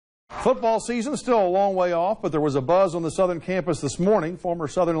Football season still a long way off, but there was a buzz on the Southern campus this morning. Former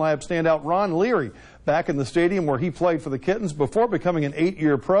Southern Lab standout Ron Leary back in the stadium where he played for the Kittens before becoming an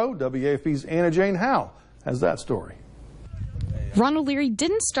 8-year pro. WAFB's Anna Jane Howell has that story. Ronald Leary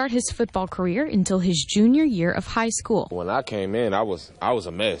didn't start his football career until his junior year of high school. When I came in, I was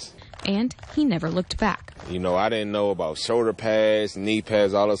a mess. And he never looked back. You know, I didn't know about shoulder pads, knee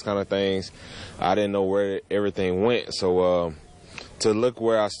pads, all those kind of things. I didn't know where everything went. So to look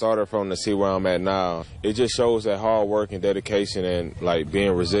where I started from to see where I'm at now, it just shows that hard work and dedication and like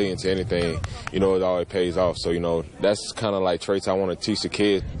being resilient to anything, you know, it always pays off. So, you know, that's kind of like traits I want to teach the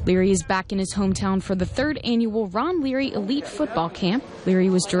kids. Leary is back in his hometown for the 3rd annual Ron Leary Elite Football Camp.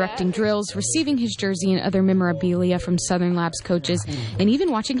 Leary was directing drills, receiving his jersey and other memorabilia from Southern Lab's coaches, and even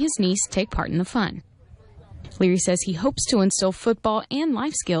watching his niece take part in the fun. Leary says he hopes to instill football and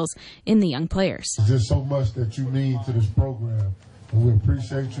life skills in the young players. There's so much that you mean to this program. And we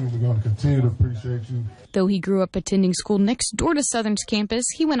appreciate you. We're going to continue to appreciate you. Though he grew up attending school next door to Southern's campus,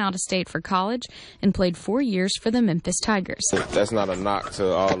 he went out of state for college and played 4 years for the Memphis Tigers. That's not a knock to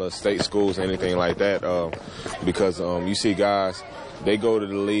all the state schools or anything like that, because you see guys, they go to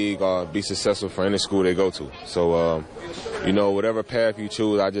the league or be successful for any school they go to. So, you know, whatever path you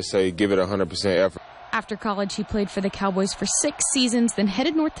choose, I just say give it 100% effort. After college, he played for the Cowboys for 6 seasons, then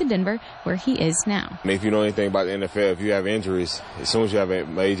headed north to Denver, where he is now. If you know anything about the NFL, if you have injuries, as soon as you have a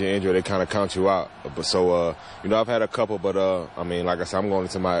major injury, they kind of count you out. So, you know, I've had a couple, but, I mean, like I said, I'm going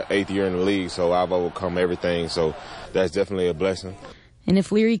into my 8th year in the league, so I've overcome everything. So that's definitely a blessing. And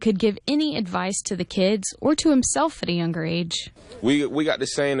if Leary could give any advice to the kids or to himself at a younger age. We got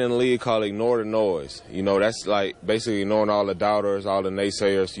this saying in the league called ignore the noise. You know, that's like basically ignoring all the doubters, all the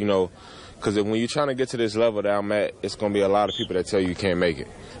naysayers, you know. Because when you're trying to get to this level that I'm at, it's going to be a lot of people that tell you can't make it.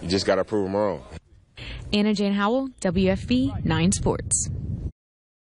 You just got to prove them wrong. Anna Jane Howell, WFB 9 Sports.